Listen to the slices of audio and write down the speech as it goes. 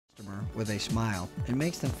customer with a smile and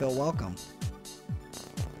makes them feel welcome.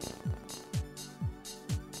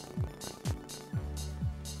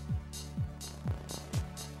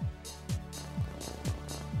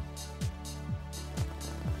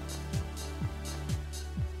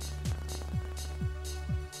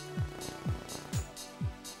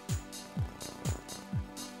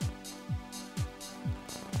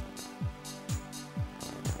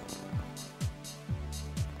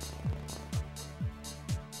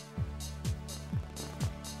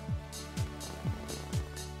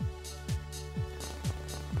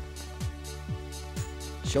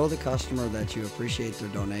 Show the customer that you appreciate their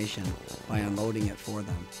donation by unloading it for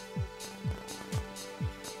them.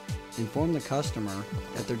 Inform the customer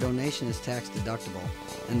that their donation is tax deductible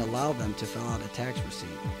and allow them to fill out a tax receipt.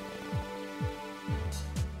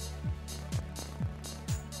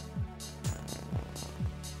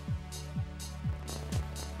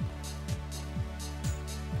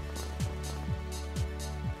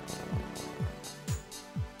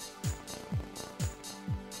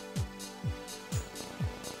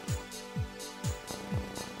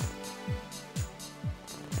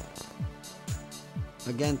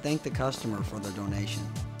 Again, thank the customer for their donation.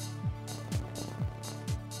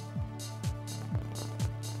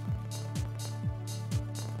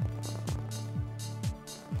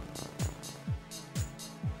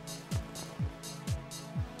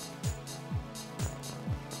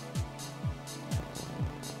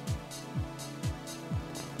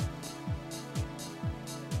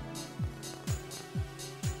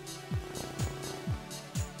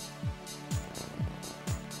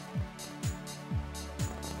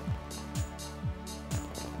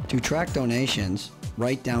 To track donations,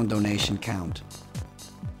 write down donation count.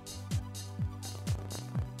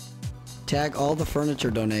 Tag all the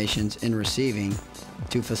furniture donations in receiving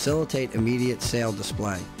to facilitate immediate sale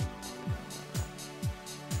display.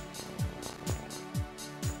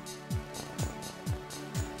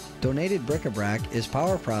 Donated bric-a-brac is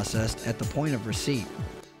power processed at the point of receipt.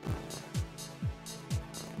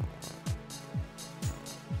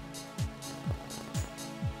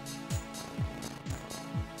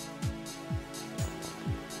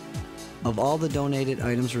 Of all the donated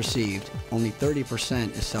items received, only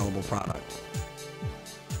 30% is sellable product.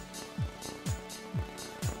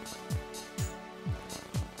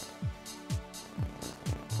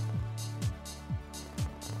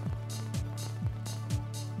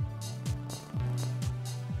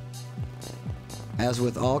 As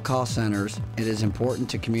with all call centers, it is important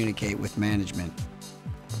to communicate with management